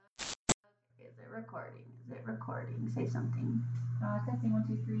Is it recording? Is it recording? Say something. Testing 1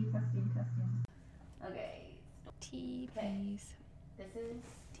 2 3. Testing. Okay. Tea, please. This is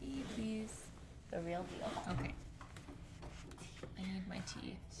Tea, please. the real deal. Okay. I need my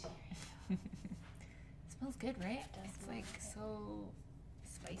tea. It smells good, right? It's like so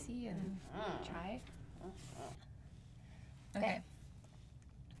spicy and chai. Okay.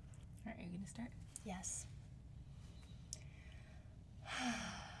 Alright, are you gonna start? Yes.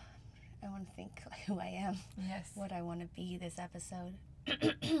 I want to think who I am. Yes. What I want to be this episode.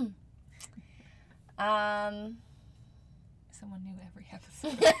 Someone new every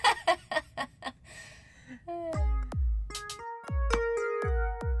episode.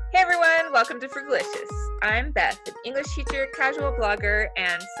 Hey everyone, welcome to Frugalicious. I'm Beth, an English teacher, casual blogger,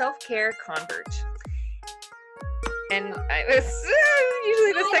 and self-care convert. And I was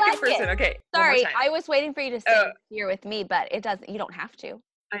usually the second person. Okay. Sorry, I was waiting for you to say here with me, but it doesn't. You don't have to.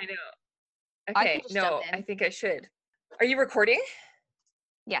 I know. Okay, no, I think I should. Are you recording?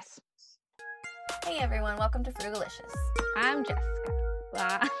 Yes. Hey everyone, welcome to Frugalicious. I'm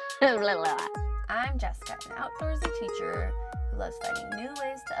Jessica. I'm Jessica, an outdoorsy teacher who loves finding new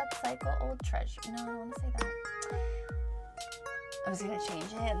ways to upcycle old treasure. No, I don't want to say that. I was going to change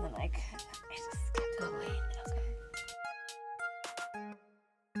it and then I just kept going.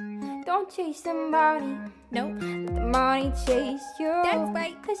 Don't chase the money, Nope. let the money chase you. That's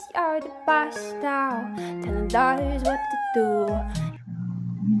right. Cause you're the boss now, telling daughters what to do.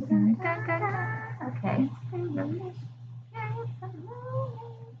 Okay.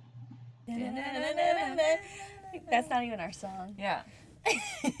 That's not even our song. Yeah.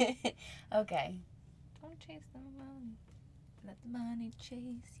 Okay. Don't chase the money. Let the money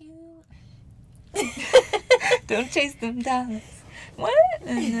chase you. Don't chase them dollars. What?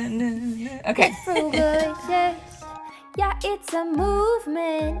 Okay. Frugalicious, yeah, it's a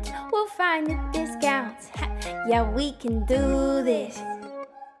movement. We'll find the discounts. Yeah, we can do this.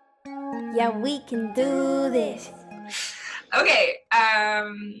 Yeah, we can do this. Okay.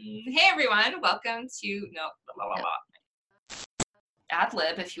 Hey everyone, welcome to ad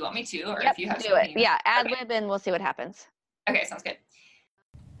lib if you want me to, or Yep, if you have do something. it. Yeah, ad Okay. lib and we'll see what happens. Okay, sounds good.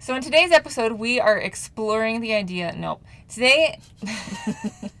 So in today's episode, we are exploring the idea. Nope. Today,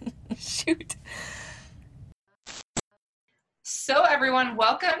 shoot. So everyone,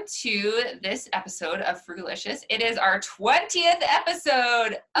 welcome to this episode of Frugalicious. It is our 20th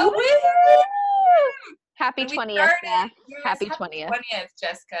episode. Oh, woo! Happy And we 20th, started- Beth. yes, Happy 20th. 20th,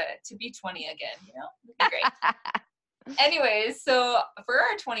 Jessica. To be 20 again, you know? It'd be great. Anyways, so for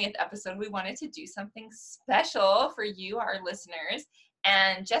our 20th episode, we wanted to do something special for you, our listeners.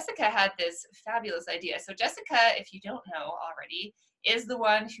 And Jessica had this fabulous idea. So Jessica, if you don't know already, is the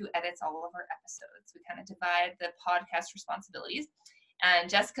one who edits all of our episodes. We kind of divide the podcast responsibilities. And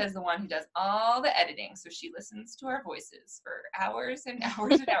Jessica is the one who does all the editing. So she listens to our voices for hours and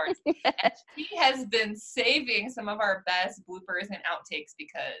hours and hours. And she has been saving some of our best bloopers and outtakes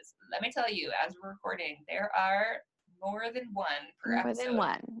because let me tell you, as we're recording, there are more than one per episode. More than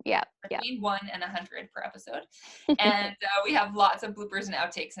one. Yep. Between 1 and 100 per episode. And we have lots of bloopers and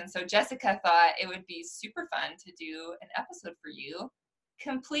outtakes. And so Jessica thought it would be super fun to do an episode for you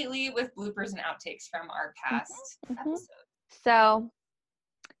completely with bloopers and outtakes from our past episodes. So,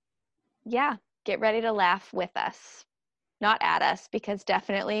 yeah, get ready to laugh with us. Not at us, because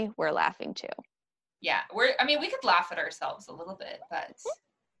definitely we're laughing too. Yeah, we could laugh at ourselves a little bit, but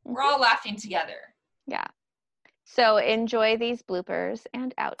we're all laughing together. Yeah. So enjoy these bloopers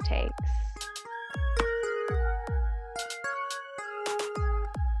and outtakes.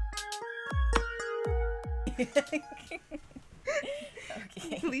 Okay.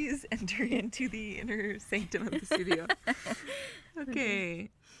 Please enter into the inner sanctum of the studio. Okay.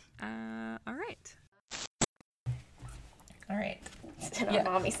 All right. All right. Instead of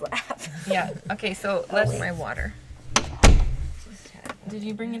mommy's laugh. Yeah. Okay, so let's... my water. Did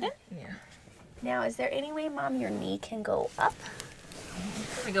you bring it in? Yeah. Now, is there any way, Mom, your knee can go up?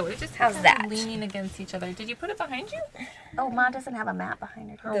 There we go. We're just How's kind of that? leaning against each other. Did you put it behind you? Oh, Mom doesn't have a mat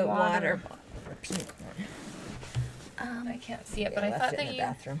behind her. The water. The pink one. I can't see it, Yeah, but I left thought it in that the you...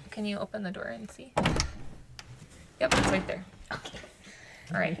 bathroom. Can you open the door and see? Yep, it's right there. Okay.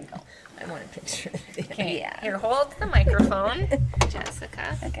 All right. I want a picture of it. Okay. Yeah. Here, hold the microphone,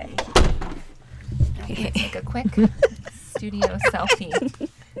 Jessica. Okay. Okay, take a quick studio selfie.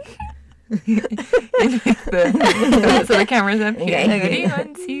 So the camera's up here. Okay. Ready?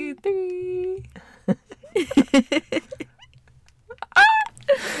 1, 2, 3.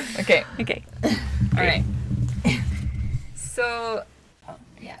 Okay. Okay. All right. So,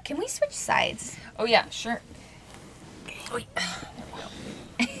 Yeah. Can we switch sides? oh yeah, sure.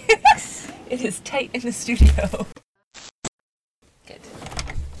 It is tight in the studio. Good.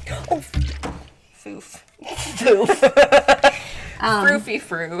 Oh, foof. Foof. Froofy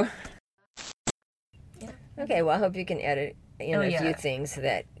froo. Yeah. Okay, well, I hope you can edit in a few things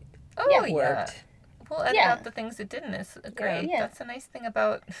that worked. Yeah. We'll edit out the things that didn't. It's great. Yeah. That's a nice thing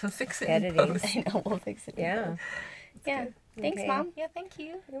about fix it Editing. in post. I know, we'll fix it. Yeah. Yeah. Thanks, Okay. Mom. Yeah, thank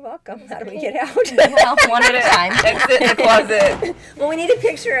you. You're welcome. How do we get out? Well, one at a time. Exit the closet. Well, we need a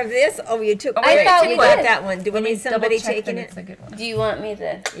picture of this. Oh, you took. I thought we got did. that one. Do we need somebody taking it? It's a good one. Do you want me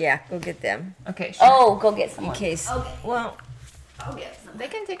to? Yeah, go get them. Okay, sure. Oh, go get In someone. case. Okay. Well, I'll get some. They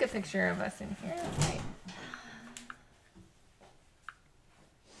can take a picture of us in here. Right.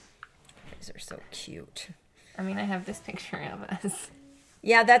 these are so cute. I mean, I have this picture of us.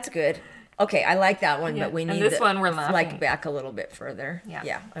 Yeah, that's good. Okay, I like that one, Yeah, but we and need this one we're laughing. like back a little bit further. Yeah.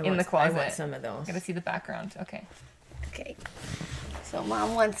 Yeah. I In want, the closet. I want some of those. Gotta see the background. Okay. Okay. So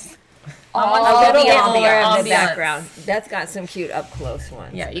Mom wants A all little the bit ambiance. more in the Ambiance. background. That's got some cute up close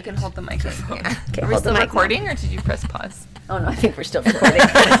ones. Yeah, you can hold the microphone. Okay, Are we hold the still mic. recording, or did you press pause? Oh no, I think we're still recording.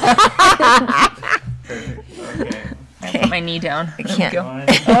 Okay. I put my knee down. I can't. Go. 1,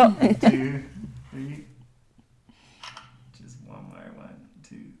 2, 3. Just one more. 1,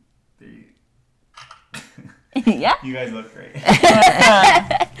 2, 3. Yeah. You guys look great.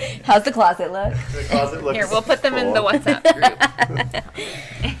 How's the closet look? The closet looks Here, we'll put them in the full. WhatsApp group.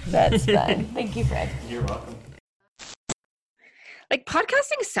 That's fun. Thank you, Fred. You're welcome. Like,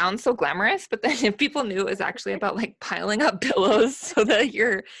 podcasting sounds so glamorous, but then if people knew it was actually about like piling up pillows so that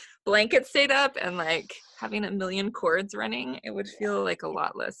your blanket stayed up and like having a million cords running, it would feel like a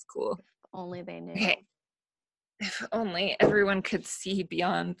lot less cool. Only they knew. Okay. If only everyone could see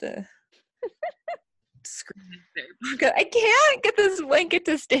beyond the screen there. I can't get this blanket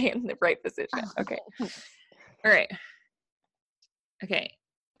to stay in the right position. Okay. All right. Okay.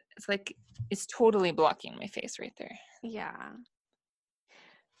 It's like, it's totally blocking my face right there. Yeah.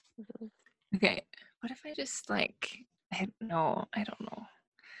 Okay. What if I just like, I don't know.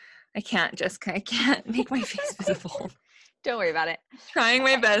 I can't, Jessica. I can't make my face visible. Don't worry about it. Trying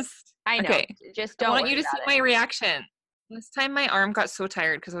my best. I know. Okay. Just I don't want worry you to see about my it. reaction. This time my arm got so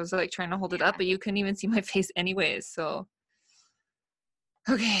tired because I was like trying to hold it up, but you couldn't even see my face anyways. So,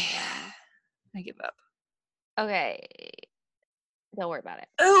 okay. I give up. Okay. Don't worry about it.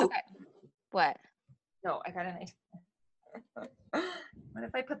 Oh, Okay. What? no, I got a nice. What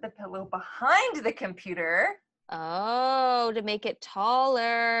if I put the pillow behind the computer? Oh, to make it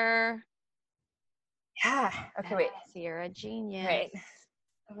taller. Yeah. Okay, wait. Yes, you're a genius. Right.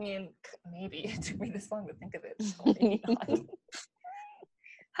 I mean, maybe it took me this long to think of it. So maybe not.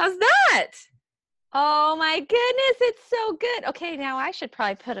 How's that? Oh my goodness, it's so good. Okay, now I should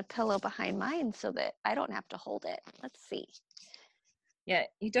probably put a pillow behind mine so that I don't have to hold it. Let's see. Yeah,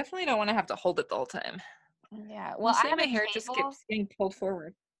 you definitely don't want to have to hold it the whole time. Yeah. Well, Well, I have my a hair just table. keeps getting pulled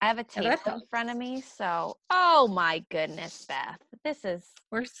forward. I have a Yeah, table that in helps. front of me, so oh my goodness, Beth. This is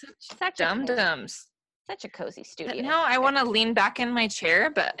We're such such a cozy, dum-dums. such a cozy But studio. now I want to lean back in my chair,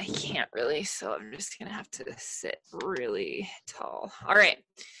 but I can't really, so I'm just going to have to sit really tall. All right.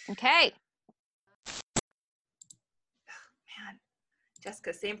 Okay. Man,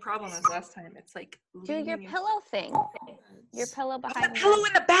 Jessica, same problem as last time. It's like Do your leaning in- pillow thing. Your pillow Oh, behind the pillow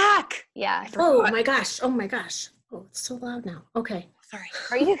in the back. Yeah. Oh my gosh. Oh my gosh. Oh, it's so loud now. Okay. Sorry.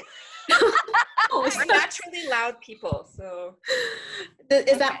 Are you Oh, We're naturally loud people, so.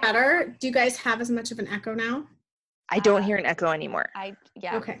 is that better? Do you guys have as much of an echo now? I don't hear an echo anymore.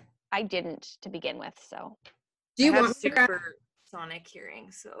 yeah. Okay. I didn't to begin with, so Do you I have want me to grab? super sonic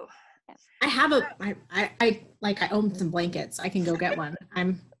hearing, so. I have I own some blankets. I can go get one.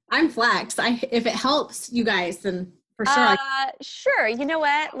 I'm flex. If it helps you guys, then for sure. sure. You know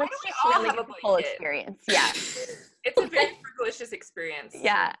what? Let's we just all really have get a the full blanket? experience. Yeah. It's a very delicious experience.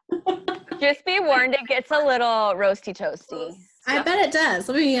 Yeah. Just be warned, it gets a little roasty toasty. I bet it does.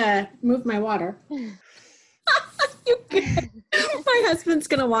 Let me move my water. My husband's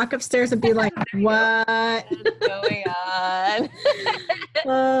gonna walk upstairs and be like, "What?" What's going on?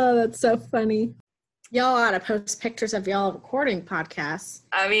 Oh, that's so funny. Y'all ought to post pictures of y'all recording podcasts.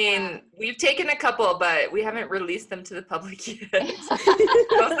 I mean, we've taken a couple, but we haven't released them to the public yet.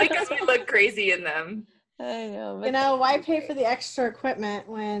 Mostly because we look crazy in them. I know. But You know, why pay for the extra equipment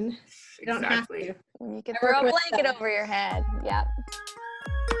when you don't Exactly. have to? you can I throw a work with blanket them. over your head. Yep.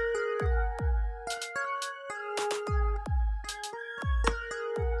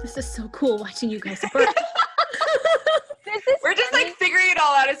 This is so cool watching you guys work. This is We're just funny. like figuring it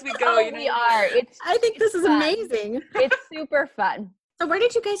all out as we go. Oh, you know? we are. I think this is fun. amazing. It's super fun. So where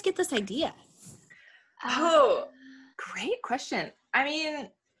did you guys get this idea? Oh, great question. I mean,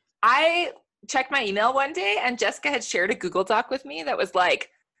 I checked my email one day and Jessica had shared a Google Doc with me that was like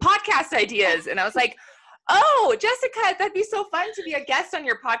podcast ideas. And I was like, oh, Jessica, that'd be so fun to be a guest on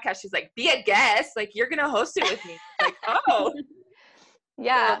your podcast. She's like, be a guest? Like, you're going to host it with me. Like, oh.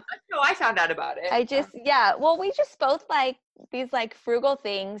 Yeah. So that's how I found out about it. Well, we just both like these like frugal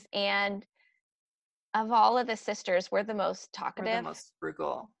things. And of all of the sisters, we're the most talkative. We're the most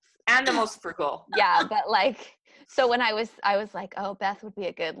frugal. And the most frugal. Yeah, but like, so when I was like, oh, Beth would be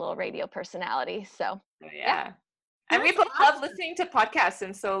a good little radio personality. So yeah. And we both love listening to podcasts.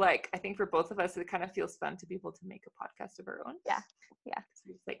 And so like, I think for both of us, it kind of feels fun to be able to make a podcast of our own. Yeah. Because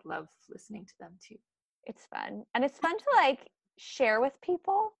we just like love listening to them too. It's fun. And it's fun to like share with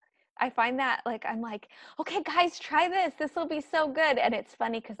people. I find that like, I'm like, okay, guys, try this. This will be so good. And it's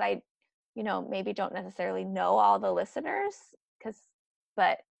funny because I, maybe don't necessarily know all the listeners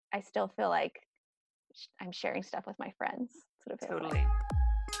but I still feel like I'm sharing stuff with my friends. That's what it feels Totally. like.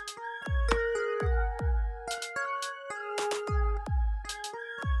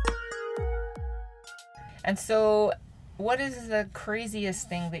 And so, what is the craziest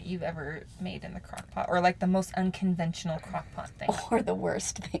thing that you've ever made in the crock pot? Or like the most unconventional crock pot thing? Or the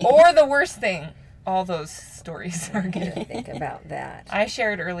worst thing. Or the worst thing. All those stories are I'm good. gonna think about that. I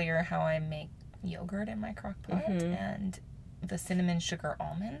shared earlier how I make yogurt in my crock pot. And the cinnamon sugar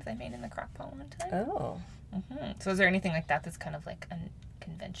almonds I made in the crock pot one time. Oh. So is there anything like that that's kind of like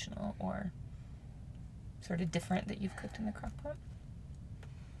unconventional or sort of different that you've cooked in the crock pot?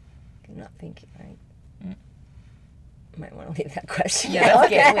 I'm not thinking. Might want to leave that question. Yeah, that's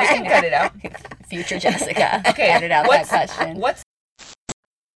okay. We can cut it out. Future Jessica. Okay, Edit out that question. What's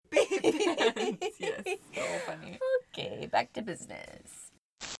yes, so funny. Okay, back to business.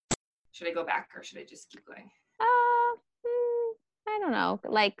 Should I go back or should I just keep going? I don't know,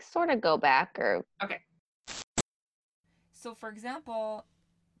 like sort of go back or. Okay. So, for example,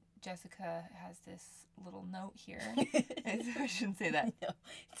 Jessica has this little note here. I shouldn't say that. No,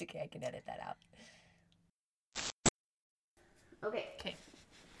 it's okay. I can edit that out. Okay.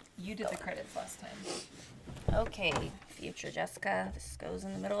 You did the credits last time. Okay, future Jessica. This goes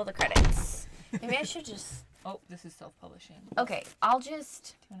in the middle of the credits. Maybe I should just... Oh, this is self-publishing. Okay, I'll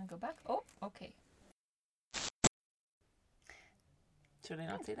just... Do you want to go back? Oh, okay. Should I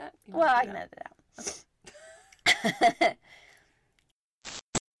not say that? Well, I can edit it out.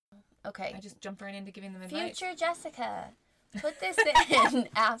 Okay. I just jumped right into giving them advice. Future Jessica, put this in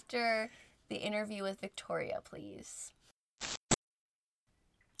after the interview with Victoria, please.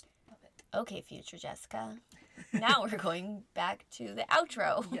 Okay, future Jessica. Now we're going back to the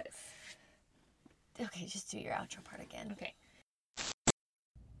outro. Yes. Okay, just do your outro part again. Okay.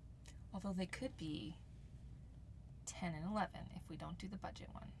 Although they could be 10 and 11 if we don't do the budget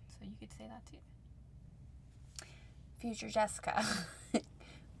one. So you could say that too. Future Jessica.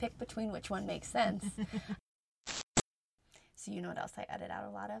 Pick between which one makes sense. So you know what else I edit out a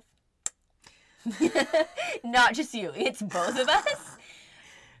lot of? Not just you. It's both of us.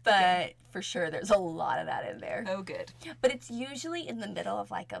 But okay. For sure, there's a lot of that in there. Oh, good. But it's usually in the middle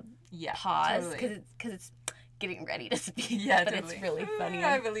of like a pause because it's getting ready to speak. Yeah, but totally. It's really funny.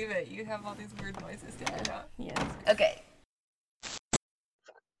 I believe it. You have all these weird noises to put out. Yeah. Okay.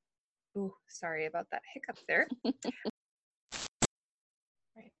 Ooh, sorry about that hiccup there.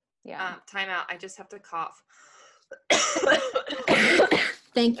 Right. Yeah. Time out. I just have to cough.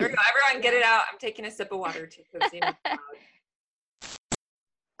 Thank There you. we go. Everyone get it out. I'm taking a sip of water too.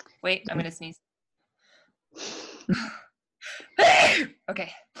 Wait, I'm going to sneeze.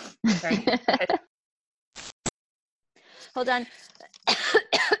 Okay. Sorry. Hold on.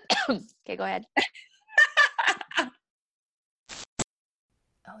 Okay, go ahead.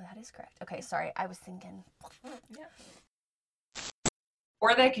 Oh, that is correct. Okay, sorry. I was thinking. Yeah.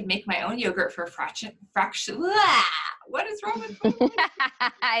 Or that I could make my own yogurt for a fraction. What is wrong with me?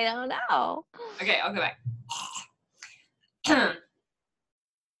 I don't know. Okay, I'll go back.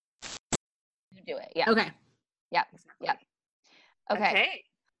 You do it. Yeah. Okay. Yep. Yep. Okay. Okay.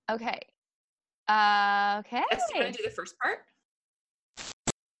 Okay. Okay. Yes, you want to do the first part?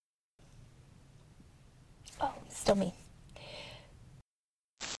 Oh, still me.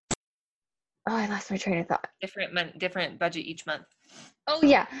 Oh, I lost my train of thought. Different budget each month. Oh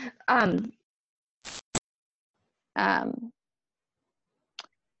yeah. There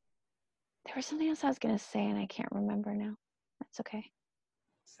was something else I was gonna say and I can't remember now. That's okay.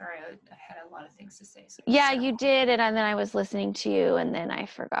 Sorry, I had a lot of things to say. So Yeah, you did, and then I was listening to you, and then I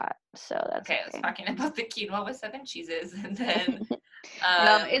forgot. So that's okay. I was talking about the quinoa with 7 cheeses, and then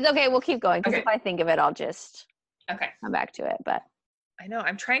no, it's okay. We'll keep going because okay. if I think of it, I'll just okay. come back to it. But I know.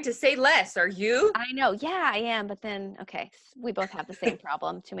 I'm trying to say less. Are you? I know. Yeah, I am. But then, okay, we both have the same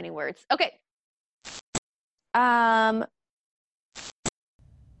problem. Too many words. Okay. Where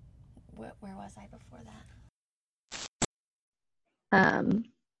was I before that?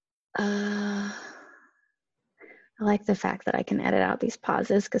 I like the fact that I can edit out these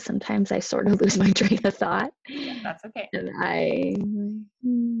pauses because sometimes I sort of lose my train of thought. That's okay. And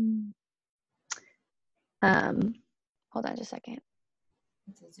hold on just a second.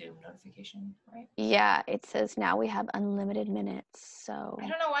 It's a Zoom notification, right? Yeah, it says now we have unlimited minutes. So I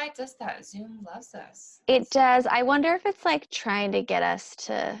don't know why it does that. Zoom loves us. it does. I wonder if it's like trying to get us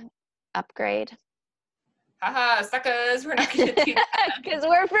to upgrade. Haha, suckers. We're not going to do that. Because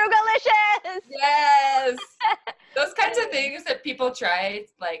we're frugalicious. Yes. Those kinds of things that people try,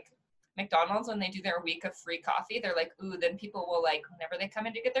 like McDonald's when they do their week of free coffee, they're like, ooh, then people will like, whenever they come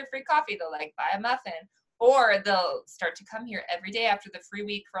in to get their free coffee, they'll like buy a muffin. Or they'll start to come here every day after the free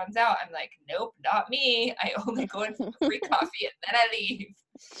week runs out. I'm like, nope, not me. I only go in for the free coffee and then I leave.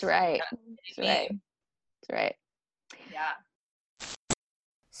 That's right. That's right. That's right. Yeah.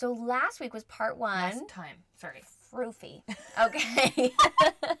 So last week was part 1. Last time. Sorry. Froofy. Okay.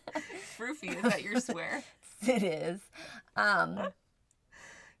 Froofy, is that your swear? It is.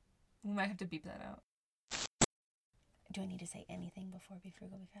 We might have to beep that out. Do I need to say anything before Be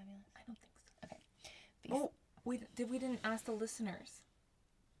Frugal, Be Fabulous? I don't think so. Okay. We didn't ask the listeners.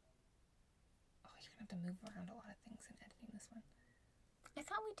 Oh, you're gonna have to move around a lot of things in editing this one. I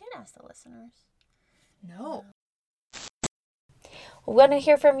thought we did ask the listeners. No. We want to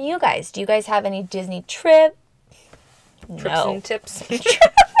hear from you guys. Do you guys have any Disney trips And tips.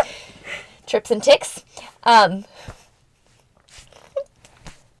 trips and ticks? Tell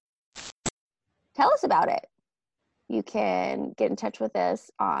us about it. You can get in touch with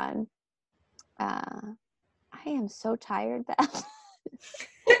us on I am so tired, Beth.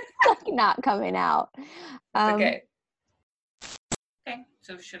 Like not coming out. Okay. Okay.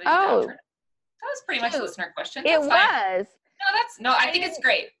 So should I do Oh. that? That was pretty much a Shoot. listener question. It That's fine. was. No, I think it's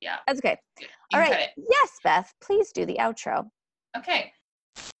great. Yeah. That's okay. You All can cut right. it. Yes, Beth. Please do the outro. Okay.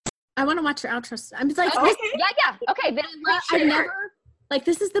 I want to watch your outro. I'm just like, Okay. Yeah. Okay. Then I've never, like,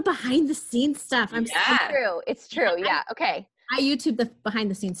 this is the behind the scenes stuff. Yeah. It's true. Yeah. Okay. I YouTube the behind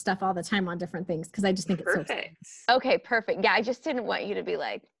the scenes stuff all the time on different things because I just think it's so Perfect. Okay. Perfect. Yeah. I just didn't want you to be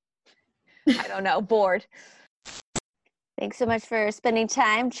like, I don't know, bored. Thanks so much for spending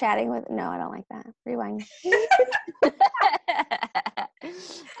time chatting with. No, I don't like that. Rewind.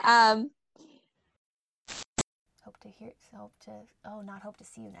 Hope to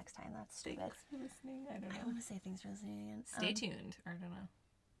see you next time. That's stupid. Thanks for listening. I don't I know. want to say thanks for listening again. Stay tuned. I don't know.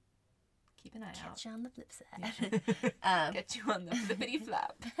 Keep an eye out. Catch you on the flip side. Get you on the flippity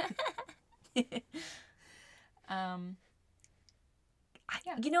flop.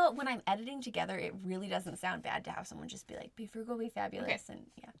 Yeah. You know what? When I'm editing together, it really doesn't sound bad to have someone just be like, "Be frugal, be fabulous," and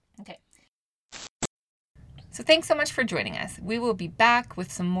yeah. Okay. So thanks so much for joining us. We will be back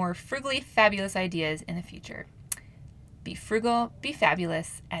with some more frugally fabulous ideas in the future. Be frugal, be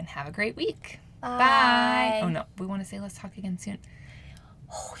fabulous, and have a great week. Bye. Oh no, we want to say let's talk again soon.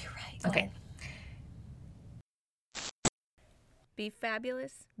 Oh, you're right. Go Okay. ahead. Be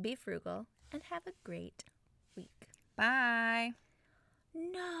fabulous, be frugal, and have a great week. Bye.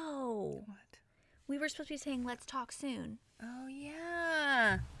 No. What? We were supposed to be saying let's talk soon. Oh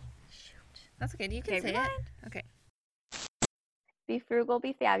yeah. Shoot. That's okay. You can Okay, say rewind. it. Okay. Be frugal,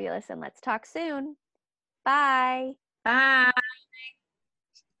 be fabulous, and let's talk soon. Bye. Bye.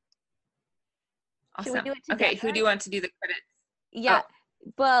 Should we Awesome. do it Okay, who together? do you want to do the credits? Yeah.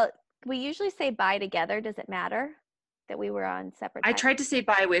 Well, we usually say bye together. Does it matter that we were on separate I times? tried to say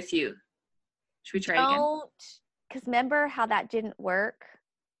bye with you. Should we try again? Don't, because remember how that didn't work?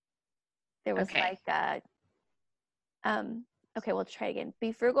 There was Okay. like okay, we'll try again.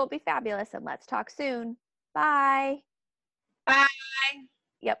 Be frugal, be fabulous, and let's talk soon. Bye. Bye.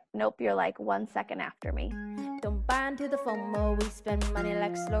 Yep. Nope. You're like 1 second after me. Don't buy into the FOMO, we spend money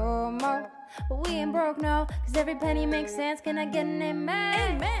like slow-mo. But we ain't broke, no, cause every penny makes sense. Can I get an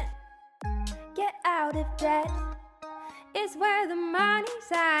amen? Amen. Get out of debt. It's where the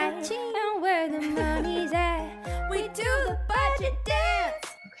money's at. And where the money's at. We do the budget dance.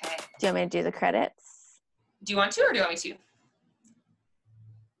 Okay. Do you want me to do the credits? Do you want to or do you want me to?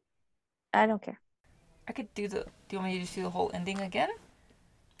 I don't care. I could do the. Do you want me to just do the whole ending again?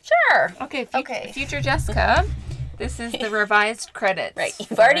 Sure. Okay. Okay. Future Jessica. This is the revised credits. Right. You've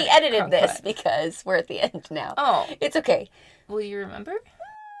for already edited Crump this Cut. because we're at the end now. Oh. It's okay. Will you remember?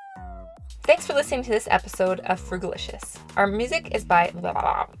 Thanks for listening to this episode of Frugalicious. Our music is by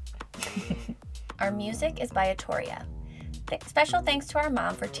Our music is by Atoria. Special thanks to our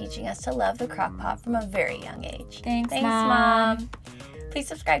mom for teaching us to love the crock pot from a very young age. Thanks, Mom. Please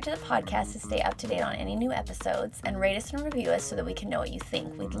subscribe to the podcast to stay up to date on any new episodes and rate us and review us so that we can know what you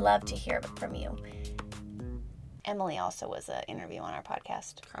think. We'd love to hear from you. Emily also was an interview on our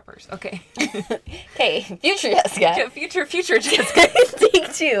podcast. Croppers. Okay. Okay, future Jessica. Future Jessica.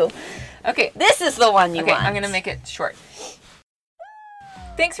 Take 2. Okay. This is the one you Okay, want. I'm going to make it short.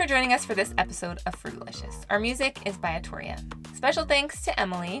 Thanks for joining us for this episode of Frugalicious. Our music is by Atoria. Special thanks to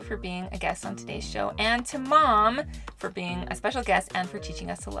Emily for being a guest on today's show, and to Mom for being a special guest and for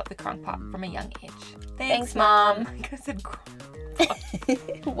teaching us to love the crock pot from a young age. Thanks, Mom. I said crock.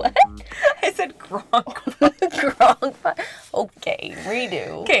 What? I said crock. Wrong. Okay, redo.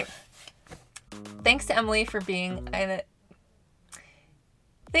 Okay. Thanks to Emily for being a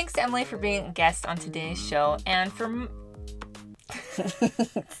guest on today's show, and for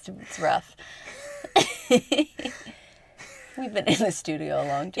It's rough. We've been in the studio a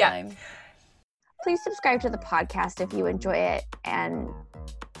long time. Yeah. Please subscribe to the podcast if you enjoy it. And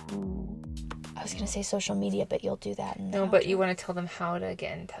I was going to say social media, but you'll do that. No, but you want to tell them how to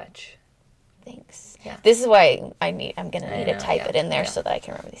get in touch. Thanks. Yeah. This is why I'm going to need to know, type yeah, it in there yeah. so that I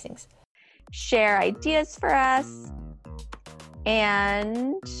can remember these things. share ideas for us.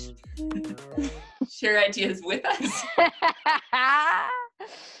 And Share ideas with us.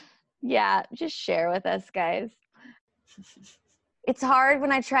 yeah, just share with us, guys. It's hard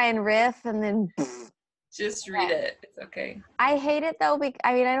when I try and riff and then Just read it. It's okay. I hate it though.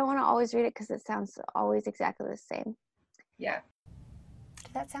 I don't want to always read it because it sounds always exactly the same. Yeah.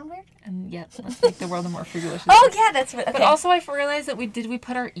 Did that sound weird? And yeah, let's make the world a more frugalicious. Oh yeah, that's what. Okay. But also, I realized that we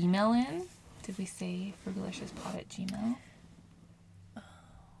put our email in. Did we say frugaliciouspod@gmail.com?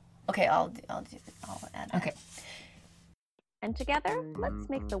 Okay, I'll add that. Okay. And together, let's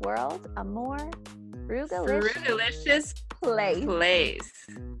make the world a more frugalicious Frugalicious place. place.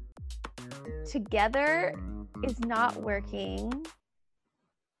 Together is not working.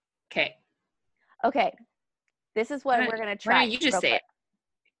 Okay. Okay, this is what Why we're don't- gonna Why try. don't you just say it?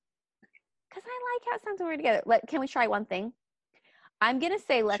 Because I like how it sounds when we're together. Can we try one thing? I'm gonna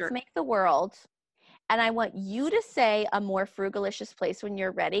say, let's Sure. make the world, and I want you to say a more frugalicious place when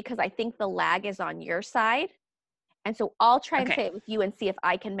you're ready, because I think the lag is on your side, and so I'll try and Okay. say it with you and see if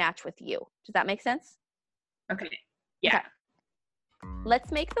I can match with you. Does that make sense? Okay. Yeah.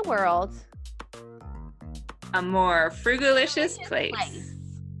 Let's make the world A more frugalicious place.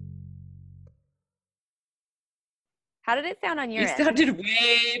 How did it sound on your You end? sounded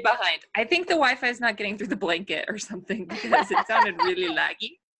way behind. I think the Wi-Fi is not getting through the blanket or something because it sounded really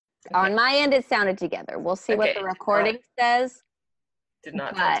laggy. On my end, it sounded together. We'll see what Okay. the recording says. Did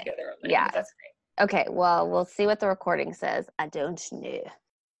not But, sound together. On my yeah. end, but that's great. Okay, well, we'll see what the recording says. I don't know.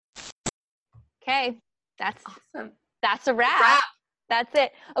 Okay, that's Awesome. a wrap. Wrap. That's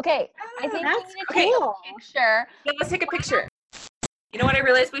it. Okay, I think we that's need to okay. take a picture. Yeah, let's take a picture. You know what I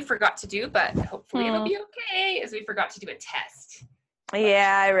realized we forgot to do, but hopefully it'll be okay, is we forgot to do a test.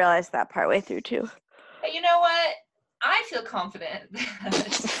 Yeah, I realized that partway through too. But you know what? I feel confident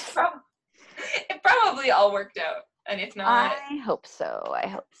that it probably all worked out. And if not, I hope so. I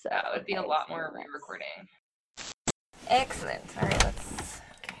hope so. that would be a Okay, lot so more let's- re-recording. Excellent. All right, let's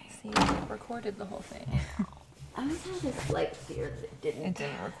see if it recorded the whole thing. I always have this slight fear that it didn't. It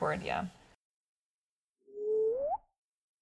didn't record, yeah.